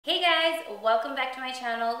welcome back to my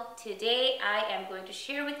channel. Today I am going to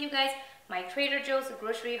share with you guys my Trader Joe's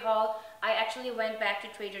grocery haul. I actually went back to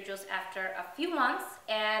Trader Joe's after a few months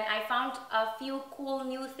and I found a few cool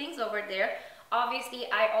new things over there. Obviously,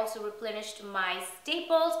 I also replenished my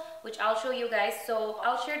staples, which I'll show you guys. So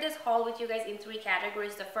I'll share this haul with you guys in three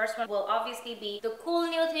categories. The first one will obviously be the cool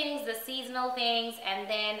new things, the seasonal things, and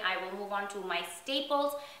then I will move on to my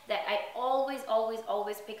staples that I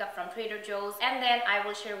always pick up from Trader Joe's. And then I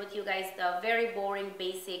will share with you guys the very boring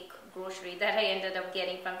basic grocery that I ended up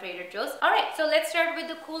getting from Trader Joe's. Alright, so let's start with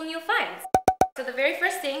the cool new finds. So the very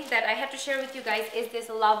first thing that I have to share with you guys is this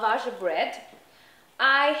lavage bread.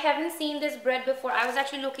 I haven't seen this bread before. I was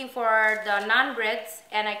actually looking for the naan breads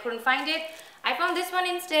and I couldn't find it. I found this one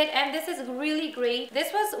instead and this is really great.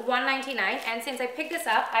 This was $1.99 and since I picked this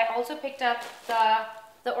up, I also picked up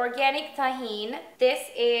the organic tahine. This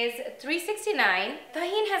is $3.69.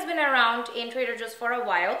 Tahine has been around in Trader Joe's for a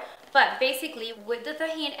while, but basically with the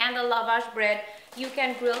tahine and the lavage bread, you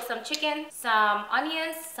can grill some chicken, some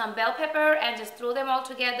onions, some bell pepper, and just throw them all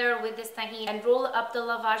together with this tahine and roll up the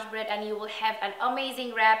lavage bread and you will have an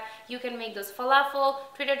amazing wrap. You can make those falafel.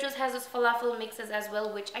 Trader Joe's has those falafel mixes as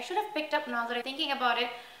well, which I should have picked up now that I'm thinking about it.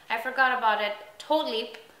 I forgot about it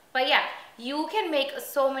totally. But yeah, you can make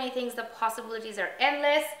so many things. The possibilities are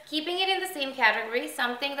endless. Keeping it in the same category,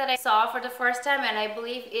 something that I saw for the first time and I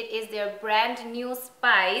believe it is their brand new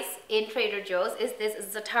spice in Trader Joe's is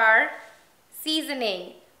this za'atar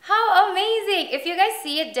seasoning. How amazing! If you guys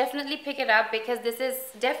see it, definitely pick it up because this is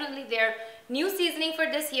definitely their new seasoning for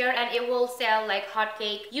this year and it will sell like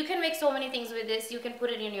hotcake. You can make so many things with this. You can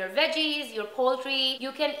put it in your veggies, your poultry.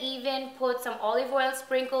 You can even put some olive oil,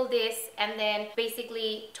 sprinkle this, and then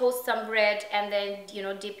basically toast some bread and then, you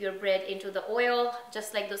know, dip your bread into the oil,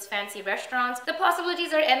 just like those fancy restaurants. The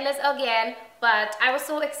possibilities are endless again, but I was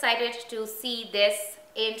so excited to see this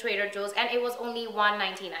in Trader Joe's and it was only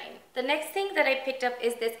 $1.99. The next thing that I picked up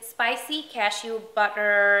is this spicy cashew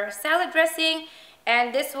butter salad dressing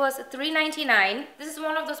and this was $3.99. This is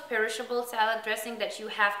one of those perishable salad dressing that you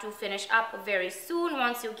have to finish up very soon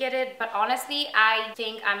once you get it, but honestly I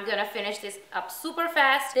think I'm gonna finish this up super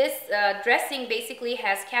fast. This dressing basically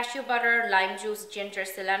has cashew butter, lime juice, ginger,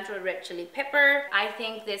 cilantro, red chili pepper. I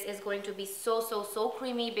think this is going to be so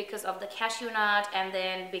creamy because of the cashew nut and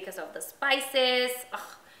then because of the spices. Ugh.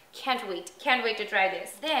 Can't wait to try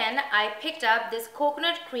this. Then I picked up this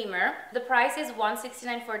coconut creamer. The price is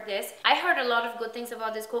 $1.69 for this. I heard a lot of good things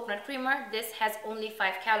about this coconut creamer. This has only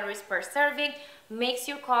 5 calories per serving, makes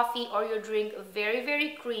your coffee or your drink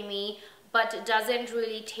very creamy, but doesn't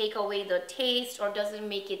really take away the taste or doesn't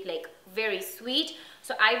make it like very sweet.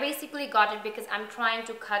 So I basically got it because I'm trying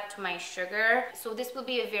to cut my sugar. So this will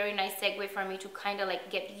be a very nice segue for me to kind of like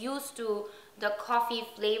get used to the coffee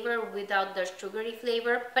flavor without the sugary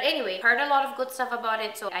flavor. But anyway, heard a lot of good stuff about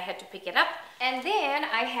it, so I had to pick it up. And then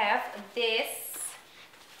I have this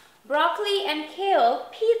broccoli and kale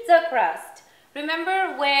pizza crust.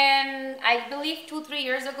 Remember when, I believe 2-3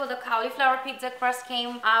 years ago, the cauliflower pizza crust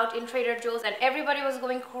came out in Trader Joe's and everybody was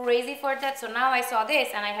going crazy for that. So now I saw this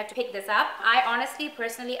and I had to pick this up. I honestly,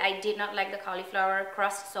 personally, I did not like the cauliflower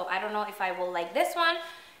crust, so I don't know if I will like this one.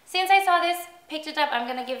 Since I saw this, picked it up, I'm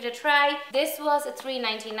gonna give it a try. This was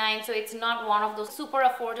 $3.99, so it's not one of those super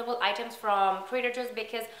affordable items from Trader Joe's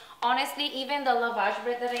because honestly, even the lavage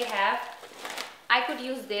bread that I have, I could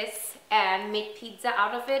use this and make pizza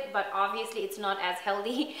out of it, but obviously it's not as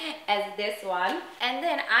healthy as this one. And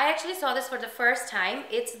then I actually saw this for the first time.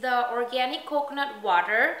 It's the organic coconut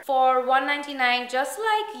water for $1.99, just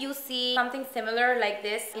like you see something similar like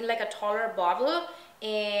this in like a taller bottle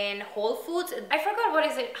in Whole Foods. I forgot what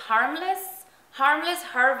is it, Harmless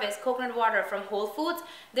Harvest coconut water from Whole Foods.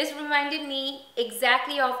 This reminded me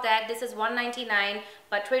exactly of that. This is $1.99,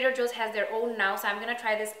 but Trader Joe's has their own now, so I'm gonna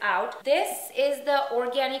try this out. This is the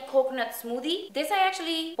organic coconut smoothie. This I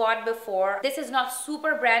actually bought before. This is not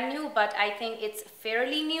super brand new, but I think it's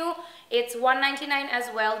fairly new. It's $1.99 as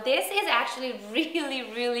well. This is actually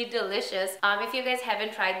really delicious. If you guys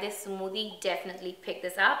haven't tried this smoothie, definitely pick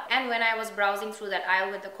this up. And when I was browsing through that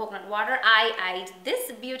aisle with the coconut water, I eyed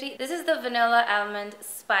this beauty. This is the vanilla almond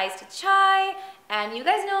spiced chai. And you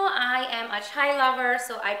guys know I am a chai lover,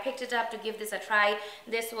 so I picked it up to give this a try.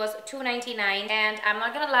 This was $2.99 and I'm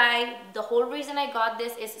not gonna lie, the whole reason I got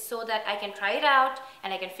this is so that I can try it out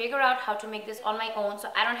and I can figure out how to make this on my own so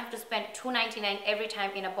I don't have to spend $2.99 every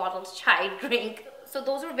time in a bottled chai drink. So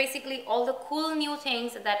those were basically all the cool new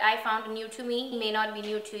things that I found new to me. May not be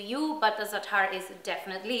new to you, but the za'atar is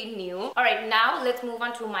definitely new. Alright, now let's move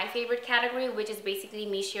on to my favorite category, which is basically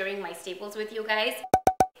me sharing my staples with you guys.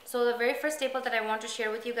 So the very first staple that I want to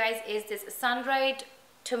share with you guys is this sun-dried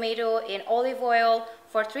tomato in olive oil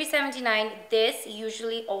for $3.79. This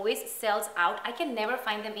usually always sells out. I can never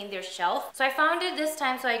find them in their shelf. So I found it this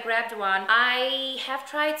time, so I grabbed one. I have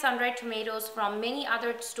tried sun-dried tomatoes from many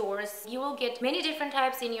other stores. You will get many different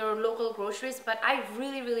types in your local groceries, but I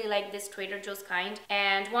really like this Trader Joe's kind.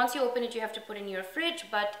 And once you open it, you have to put it in your fridge,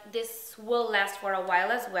 but this will last for a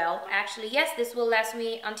while as well. Actually, yes, this will last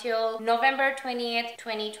me until November 20th,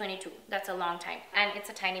 2022. That's a long time. And it's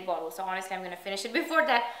a tiny bottle, so honestly, I'm gonna finish it before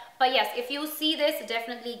that. But yes, if you see this,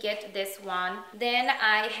 definitely get this one. Then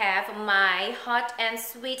I have my hot and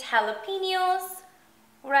sweet jalapenos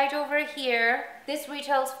right over here. This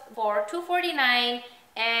retails for $2.49.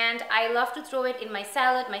 And I love to throw it in my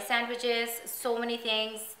salad, my sandwiches, so many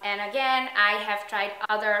things. And again, I have tried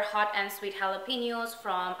other hot and sweet jalapenos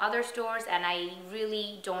from other stores, and I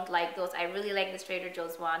really don't like those. I really like this Trader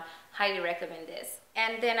Joe's one. Highly recommend this.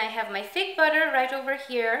 And then I have my fig butter right over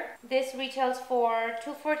here. This retails for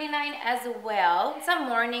 $2.49 as well. Some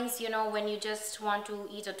mornings, you know, when you just want to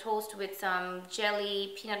eat a toast with some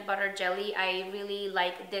jelly, peanut butter jelly, I really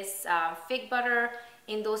like this fig butter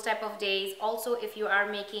in those type of days. Also, if you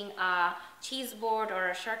are making a cheese board or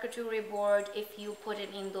a charcuterie board, if you put it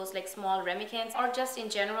in those like small ramekins, or just in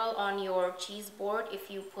general on your cheese board, if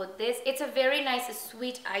you put this, it's a very nice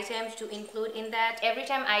sweet item to include in that. Every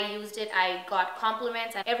time I used it, I got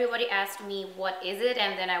compliments and everybody asked me what is it,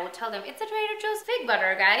 and then I would tell them it's a Trader Joe's fig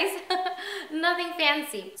butter, guys. Nothing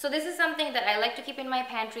fancy. So this is something that I like to keep in my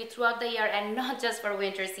pantry throughout the year and not just for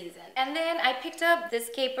winter season. And then I picked up this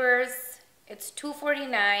capers. It's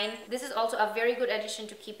 $2.49. This is also a very good addition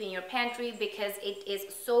to keep in your pantry because it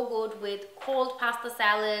is so good with cold pasta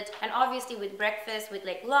salad, and obviously with breakfast with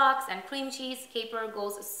like lox and cream cheese. Caper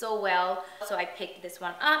goes so well. So I picked this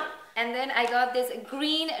one up. And then I got this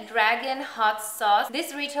green dragon hot sauce.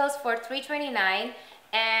 This retails for $3.29.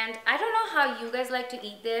 And I don't know how you guys like to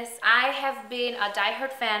eat this. I have been a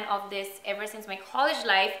diehard fan of this ever since my college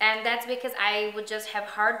life, and that's because I would just have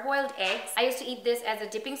hard-boiled eggs. I used to eat this as a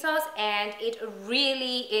dipping sauce, and it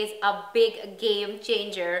really is a big game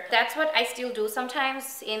changer. That's what I still do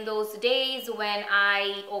sometimes in those days when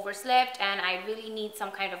I overslept and I really need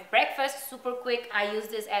some kind of breakfast super quick. I use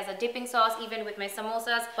this as a dipping sauce even with my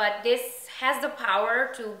samosas, but this has the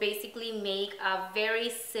power to basically make a very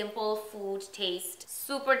simple food taste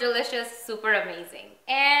super delicious, super amazing.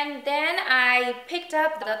 And then I picked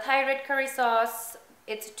up the Thai red curry sauce.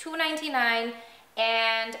 It's $2.99,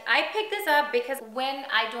 and I picked this up because when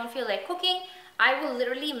I don't feel like cooking, I will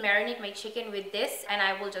literally marinate my chicken with this, and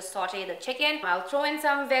I will just saute the chicken. I'll throw in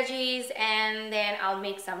some veggies, and then I'll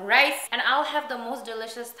make some rice, and I'll have the most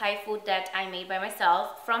delicious Thai food that I made by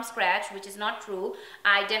myself from scratch, which is not true.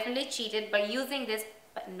 I definitely cheated by using this,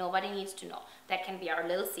 but nobody needs to know. That can be our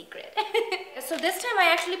little secret. So this time I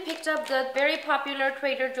actually picked up the very popular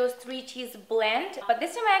Trader Joe's 3-cheese blend, but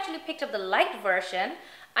this time I actually picked up the light version.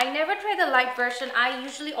 I never try the light version. I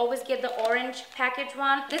usually always get the orange package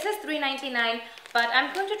one. This is $3.99, but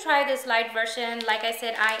I'm going to try this light version. Like I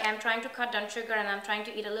said, I am trying to cut down sugar and I'm trying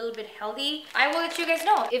to eat a little bit healthy. I will let you guys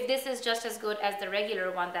know if this is just as good as the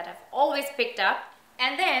regular one that I've always picked up.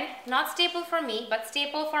 And then, not staple for me, but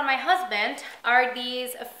staple for my husband are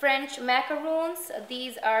these French macaroons.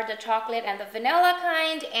 These are the chocolate and the vanilla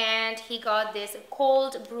kind, and he got this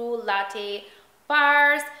cold brew latte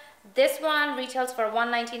bars. This one retails for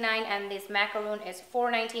 $1.99 and this macaroon is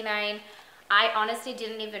 $4.99. I honestly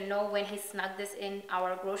didn't even know when he snuck this in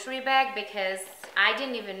our grocery bag because I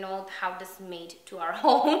didn't even know how this made to our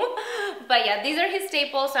home. But yeah, these are his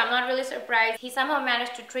staples, so I'm not really surprised. He somehow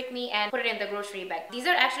managed to trick me and put it in the grocery bag. These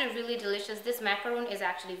are actually really delicious. This macaroon is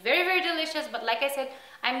actually very delicious, but like I said,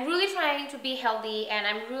 I'm really trying to be healthy and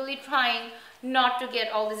I'm really trying not to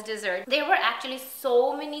get all this dessert. There were actually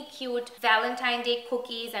so many cute Valentine's Day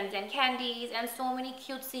cookies and then candies and so many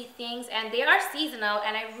cutesy things, and they are seasonal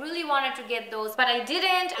and I really wanted to get those, but I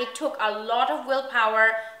didn't. It took a lot of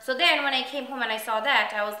willpower. So then when I came home and I saw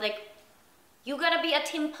that, I was like, you gotta be a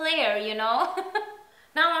team player, you know?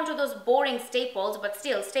 Now onto those boring staples, but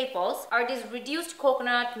still staples, are this reduced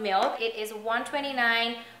coconut milk. It is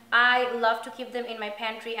 $1.29. I love to keep them in my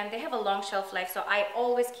pantry and they have a long shelf life, so I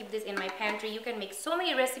always keep this in my pantry. You can make so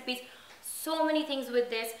many recipes, so many things with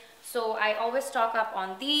this, so I always stock up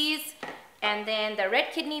on these. And then the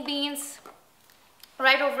red kidney beans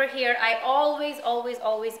Right over here, I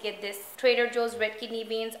always get this Trader Joe's red kidney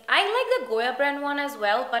beans. I like the Goya brand one as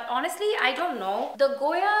well, but honestly, I don't know. The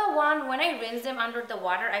Goya one, when I rinse them under the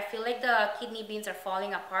water, I feel like the kidney beans are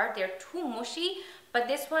falling apart. They're too mushy. But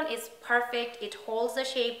this one is perfect. It holds the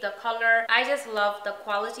shape, the color. I just love the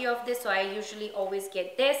quality of this, so I usually always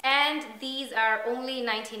get this. And these are only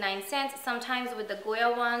 99 cents. Sometimes with the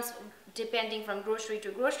Goya ones, depending from grocery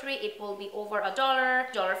to grocery, it will be over $1,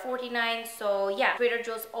 $1.49. So yeah, Trader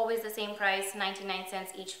Joe's always the same price, 99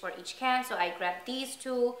 cents each for each can. So I grabbed these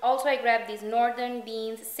two. Also, I grabbed these northern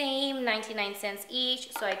beans, same 99 cents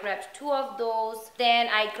each. So I grabbed 2 of those. Then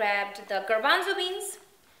I grabbed the garbanzo beans.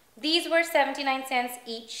 These were 79 cents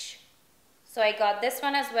each. So I got this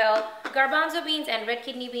one as well. Garbanzo beans and red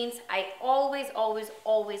kidney beans, I always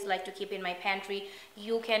like to keep in my pantry.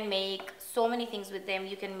 You can make so many things with them.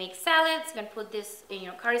 You can make salads, you can put this in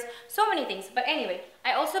your curries, so many things. But anyway,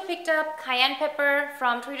 I also picked up cayenne pepper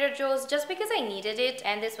from Trader Joe's just because I needed it,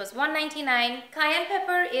 and this was $1.99. Cayenne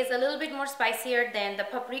pepper is a little bit more spicier than the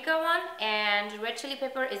paprika one, and red chili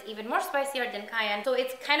pepper is even more spicier than cayenne. So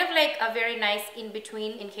it's kind of like a very nice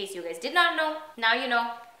in-between, in case you guys did not know. Now you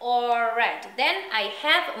know. Alright, then I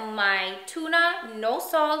have my tuna, no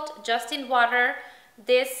salt, just in water.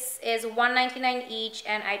 This is $1.99 each,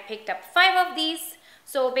 and I picked up 5 of these.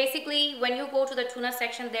 So basically, when you go to the tuna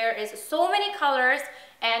section, there is so many colors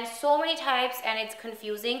and so many types, and it's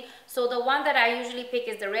confusing. So the one that I usually pick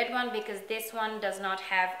is the red one, because this one does not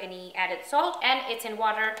have any added salt, and it's in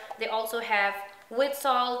water. They also have with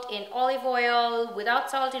salt in olive oil,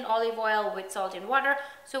 without salt in olive oil, with salt in water.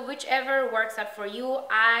 So whichever works out for you.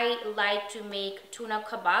 I like to make tuna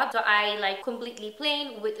kebab. So I like completely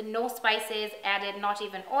plain with no spices added, not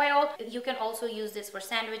even oil. You can also use this for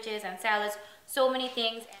sandwiches and salads. So many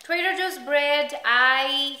things. Trader Joe's bread,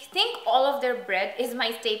 I think all of their bread is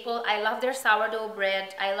my staple. I love their sourdough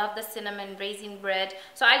bread. I love the cinnamon raisin bread.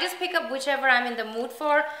 So I just pick up whichever I'm in the mood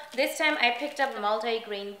for. This time I picked up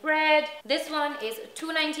multi-grain bread. This one is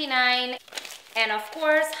 $2.99. And of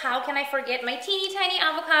course, how can I forget my teeny tiny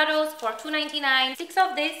avocados for $2.99. 6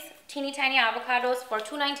 of this teeny tiny avocados for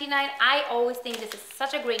 $2.99. I always think this is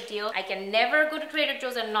such a great deal. I can never go to Trader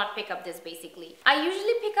Joe's and not pick up this basically. I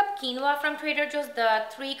usually pick up quinoa from Trader Joe's, the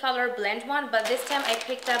 3-color blend one, but this time I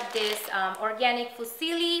picked up this organic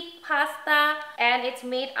fusilli pasta, and it's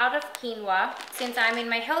made out of quinoa. Since I'm in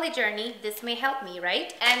my healthy journey, this may help me,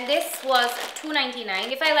 right? And this was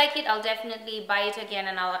 $2.99. If I like it, I'll definitely buy it again,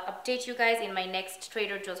 and I'll update you guys in my next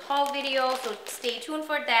Trader Joe's haul video, so stay tuned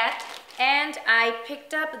for that. And I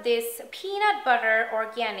picked up this peanut butter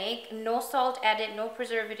organic, no salt added, no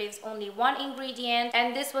preservatives, only 1 ingredient,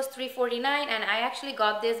 and this was $3.49. and I actually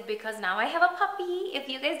got this because now I have a puppy, if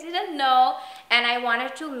you guys didn't know, and I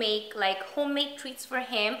wanted to make like homemade treats for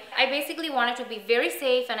him. I basically wanted to be very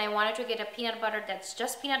safe, and I wanted to get a peanut butter that's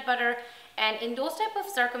just peanut butter. And in those type of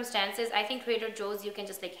circumstances, I think Trader Joe's, you can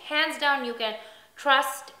just like hands down, you can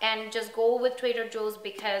trust and just go with Trader Joe's,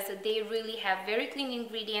 because they really have very clean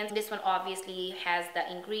ingredients. This one obviously has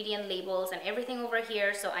the ingredient labels and everything over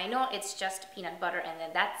here, so I know it's just peanut butter and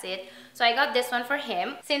then that's it. So I got this one for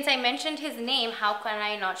him. Since I mentioned his name, how can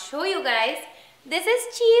I not show you guys? This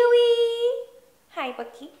is Chewy. Hi,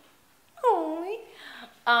 Bucky. Oh,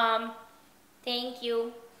 thank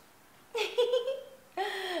you.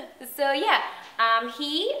 So yeah,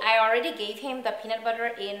 I already gave him the peanut butter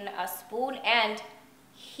in a spoon, and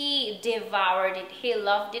he devoured it. He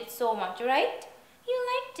loved it so much, right? You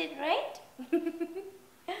liked it, right?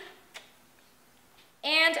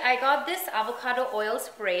 And I got this avocado oil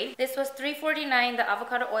spray. This was $3.49, the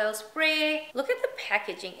avocado oil spray. Look at the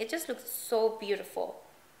packaging. It just looks so beautiful.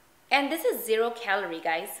 And this is 0 calorie,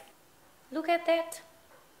 guys. Look at that.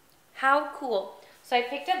 How cool. So I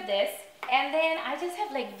picked up this. And then I just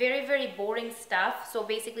have like very boring stuff. So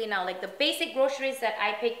basically now like the basic groceries that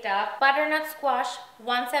I picked up. Butternut squash,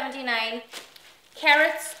 $1.79.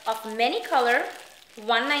 Carrots of many color,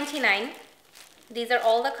 $1.99. These are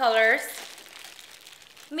all the colors.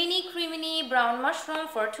 Mini creamy brown mushroom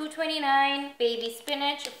for $2.29. Baby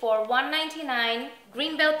spinach for $1.99.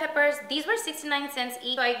 Green bell peppers, these were 69 cents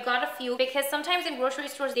each. So I got a few because sometimes in grocery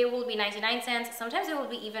stores they will be 99 cents. Sometimes they will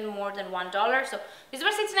be even more than $1. So these were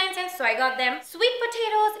 69 cents, so I got them. Sweet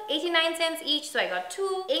potatoes, 89 cents each, so I got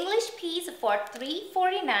 2. English peas for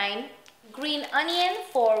 $3.49. Green onion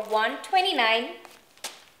for $1.29.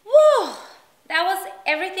 Whoa! That was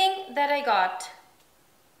everything that I got.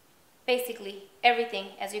 basically everything,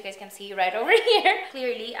 as you guys can see right over here.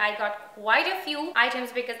 Clearly I got quite a few items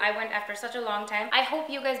because I went after such a long time. I hope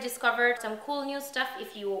you guys discovered some cool new stuff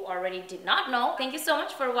if you already did not know. Thank you so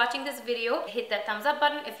much for watching this video. Hit that thumbs up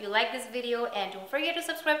button if you like this video, and don't forget to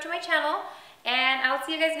subscribe to my channel, and I'll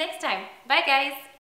see you guys next time. Bye guys.